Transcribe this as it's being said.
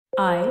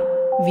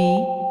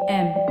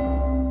IVM.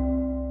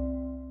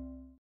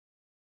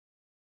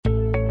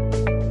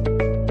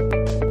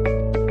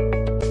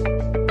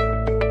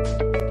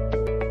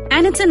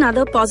 And it's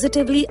another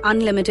Positively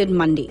Unlimited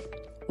Monday.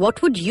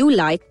 What would you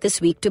like this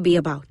week to be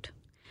about?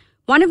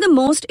 One of the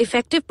most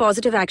effective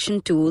positive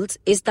action tools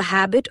is the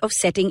habit of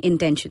setting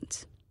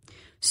intentions.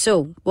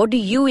 So, what do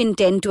you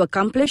intend to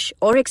accomplish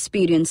or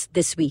experience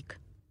this week?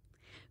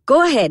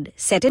 Go ahead,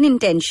 set an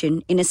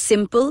intention in a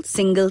simple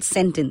single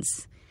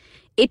sentence.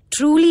 It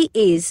truly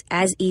is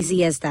as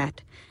easy as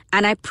that,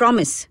 and I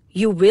promise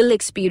you will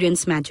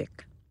experience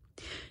magic.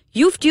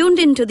 You've tuned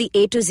into the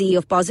A to Z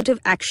of positive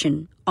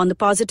action on the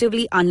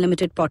Positively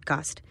Unlimited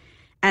podcast,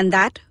 and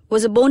that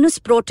was a bonus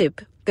pro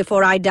tip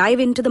before I dive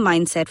into the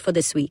mindset for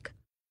this week.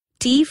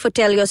 T for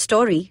tell your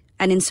story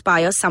and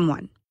inspire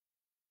someone.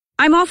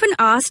 I'm often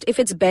asked if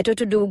it's better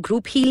to do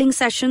group healing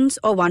sessions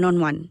or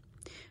one-on-one.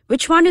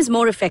 Which one is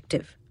more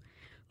effective?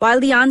 While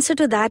the answer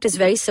to that is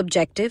very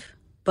subjective,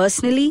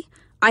 personally,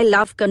 I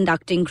love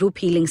conducting group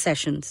healing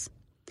sessions.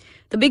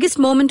 The biggest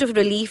moment of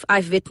relief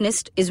I've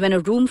witnessed is when a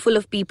room full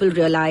of people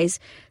realize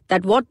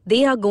that what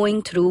they are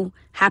going through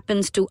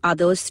happens to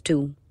others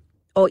too.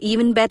 Or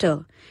even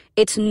better,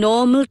 it's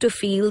normal to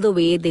feel the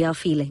way they are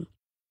feeling.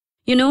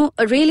 You know,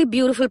 a really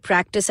beautiful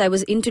practice I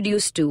was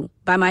introduced to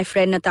by my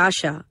friend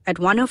Natasha at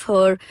one of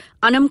her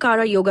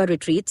Anamkara yoga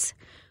retreats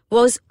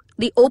was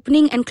the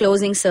opening and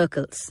closing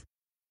circles.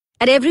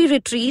 At every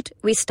retreat,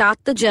 we start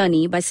the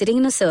journey by sitting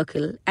in a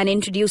circle and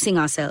introducing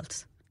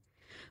ourselves.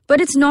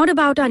 But it's not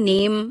about our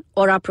name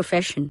or our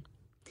profession.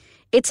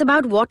 It's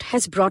about what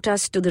has brought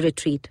us to the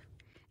retreat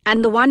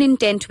and the one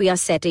intent we are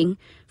setting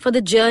for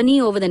the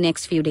journey over the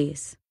next few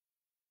days.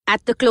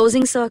 At the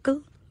closing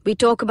circle, we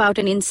talk about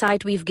an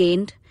insight we've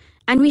gained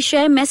and we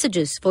share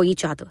messages for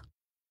each other.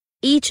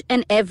 Each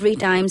and every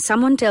time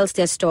someone tells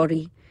their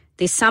story,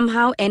 they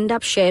somehow end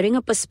up sharing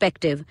a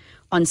perspective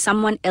on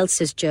someone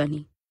else's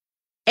journey.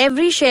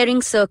 Every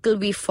sharing circle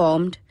we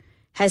formed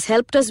has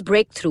helped us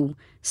break through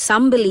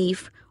some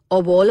belief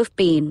or wall of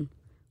pain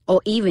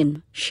or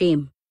even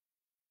shame.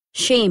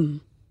 Shame.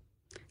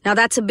 Now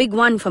that's a big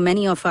one for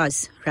many of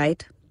us,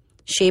 right?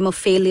 Shame of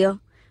failure,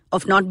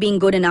 of not being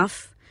good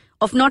enough,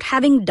 of not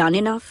having done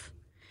enough.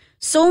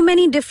 So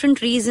many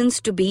different reasons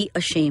to be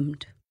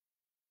ashamed.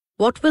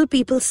 What will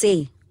people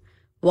say?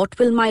 What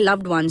will my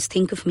loved ones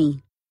think of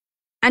me?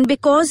 And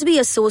because we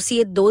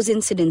associate those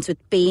incidents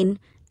with pain,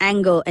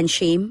 anger, and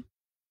shame,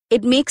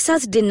 it makes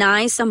us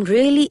deny some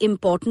really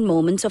important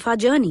moments of our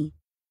journey.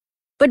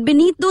 But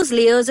beneath those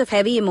layers of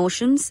heavy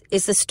emotions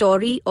is the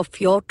story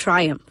of your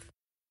triumph.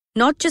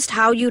 Not just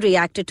how you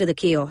reacted to the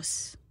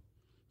chaos,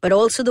 but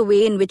also the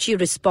way in which you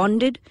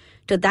responded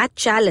to that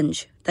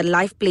challenge that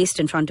life placed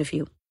in front of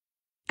you.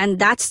 And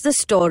that's the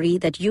story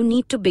that you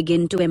need to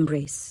begin to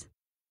embrace.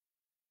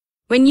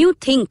 When you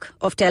think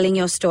of telling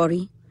your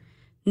story,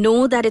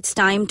 know that it's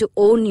time to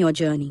own your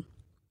journey.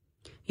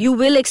 You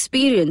will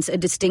experience a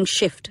distinct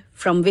shift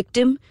from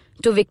victim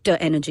to victor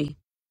energy.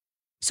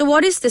 So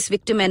what is this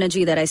victim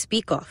energy that I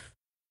speak of?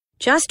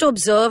 Just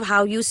observe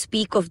how you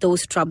speak of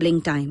those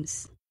troubling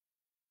times.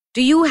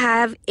 Do you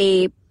have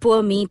a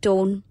poor me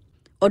tone?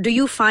 Or do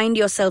you find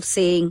yourself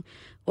saying,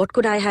 what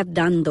could I have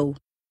done though?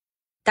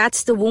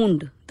 That's the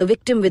wound, the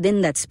victim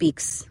within that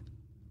speaks.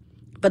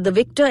 But the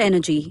victor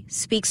energy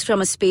speaks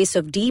from a space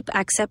of deep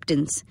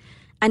acceptance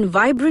and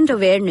vibrant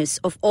awareness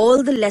of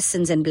all the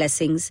lessons and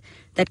blessings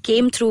that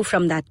came through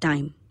from that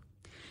time.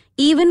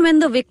 Even when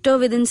the victor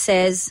within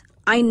says,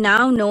 I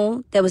now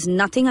know there was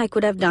nothing I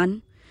could have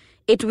done,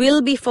 it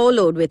will be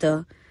followed with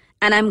a,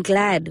 and I'm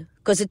glad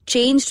because it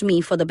changed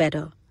me for the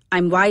better.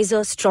 I'm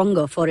wiser,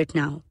 stronger for it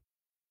now.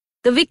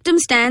 The victim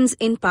stands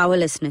in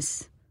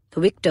powerlessness.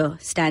 The victor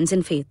stands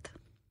in faith.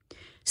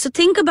 So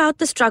think about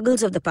the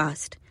struggles of the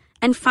past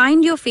and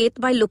find your faith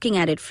by looking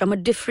at it from a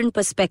different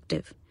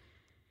perspective.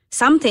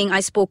 Something I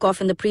spoke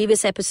of in the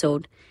previous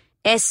episode,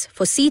 S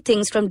for see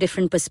things from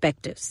different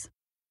perspectives.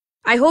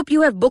 I hope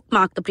you have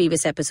bookmarked the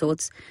previous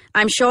episodes.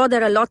 I'm sure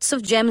there are lots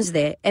of gems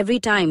there every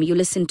time you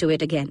listen to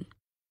it again.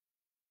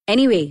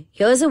 Anyway,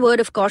 here's a word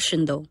of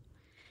caution though.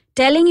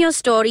 Telling your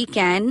story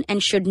can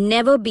and should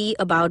never be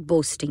about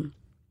boasting.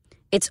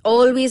 It's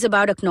always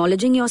about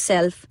acknowledging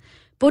yourself,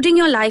 putting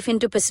your life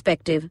into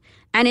perspective,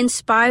 and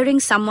inspiring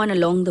someone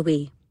along the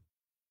way.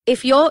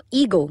 If your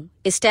ego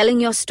is telling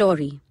your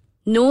story,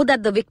 know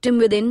that the victim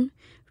within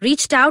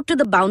reached out to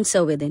the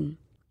bouncer within.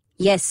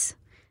 Yes,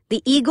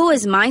 the ego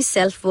is my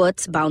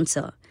self-worth's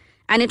bouncer,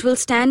 and it will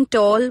stand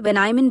tall when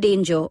I'm in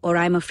danger or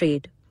I'm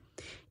afraid.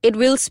 It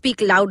will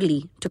speak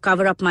loudly to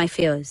cover up my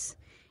fears.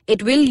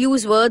 It will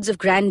use words of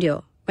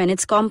grandeur when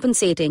it's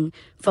compensating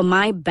for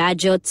my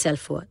badgered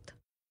self-worth.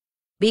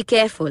 Be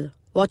careful,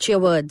 watch your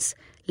words,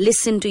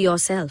 listen to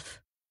yourself.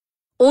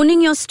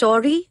 Owning your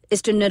story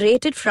is to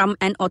narrate it from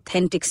an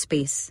authentic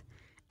space.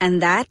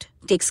 And that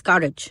takes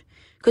courage,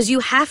 because you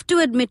have to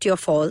admit your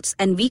faults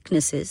and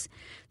weaknesses,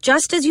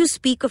 just as you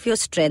speak of your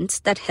strengths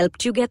that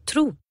helped you get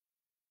through.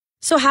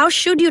 So how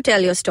should you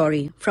tell your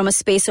story from a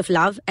space of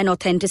love and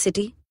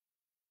authenticity?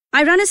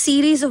 I run a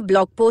series of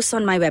blog posts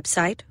on my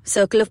website,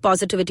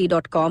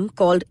 circleofpositivity.com,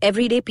 called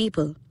Everyday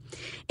People.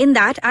 In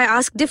that, I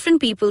ask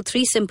different people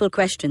 3 simple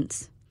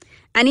questions.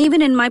 And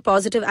even in my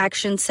Positive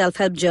Action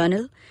self-help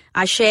journal,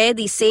 I share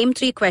these same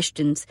 3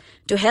 questions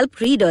to help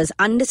readers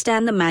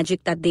understand the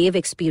magic that they've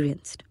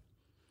experienced.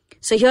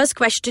 So here's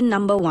question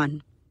number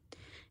 1.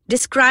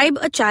 Describe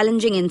a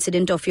challenging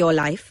incident of your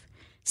life,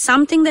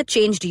 something that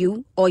changed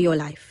you or your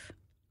life.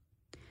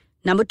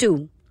 Number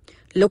 2.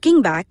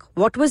 Looking back,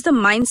 what was the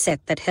mindset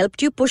that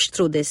helped you push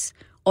through this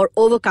or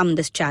overcome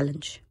this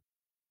challenge?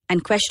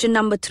 And question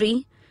number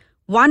 3.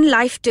 One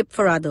life tip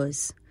for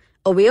others,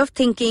 a way of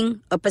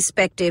thinking, a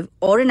perspective,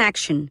 or an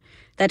action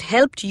that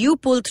helped you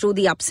pull through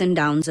the ups and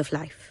downs of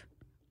life.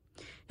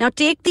 Now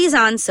take these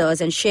answers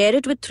and share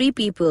it with 3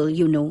 people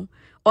you know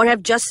or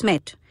have just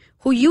met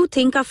who you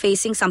think are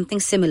facing something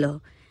similar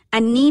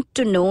and need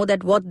to know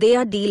that what they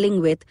are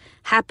dealing with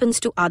happens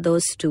to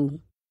others too.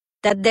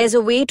 That there's a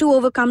way to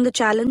overcome the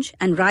challenge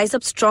and rise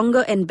up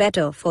stronger and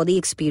better for the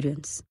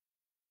experience.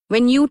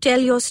 When you tell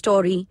your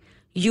story,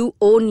 you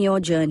own your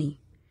journey.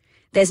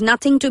 There's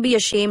nothing to be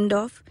ashamed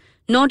of,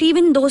 not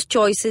even those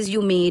choices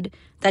you made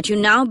that you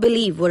now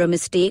believe were a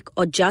mistake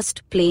or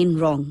just plain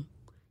wrong.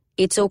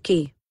 It's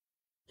okay.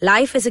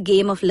 Life is a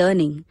game of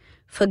learning.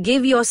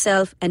 Forgive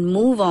yourself and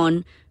move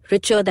on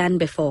richer than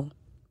before.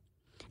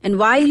 And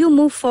while you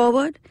move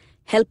forward,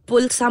 help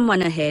pull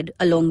someone ahead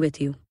along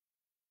with you.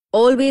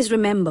 Always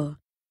remember,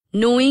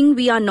 knowing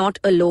we are not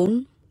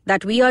alone,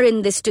 that we are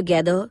in this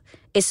together,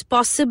 is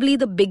possibly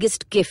the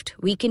biggest gift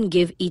we can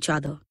give each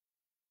other.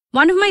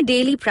 One of my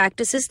daily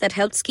practices that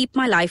helps keep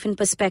my life in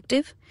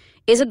perspective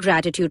is a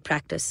gratitude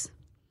practice.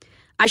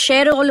 I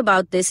share all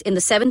about this in the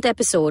 7th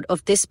episode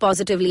of this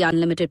Positively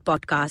Unlimited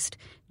podcast,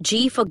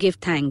 G for Give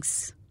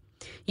Thanks.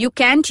 You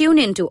can tune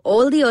into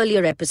all the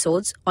earlier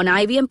episodes on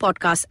IVM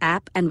Podcast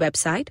app and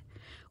website.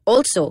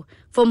 Also,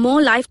 for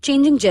more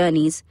life-changing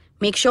journeys,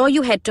 make sure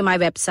you head to my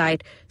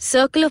website,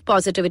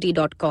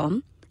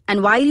 circleofpositivity.com,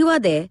 and while you are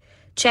there,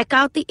 check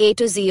out the A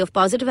to Z of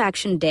Positive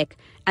Action deck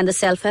and the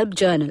Self-Help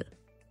Journal,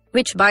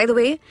 which, by the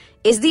way,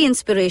 is the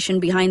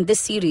inspiration behind this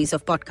series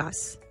of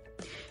podcasts.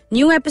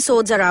 New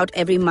episodes are out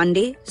every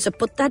Monday, so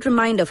put that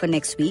reminder for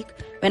next week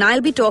when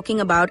I'll be talking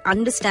about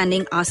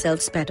understanding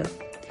ourselves better,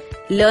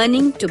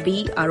 learning to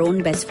be our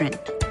own best friend.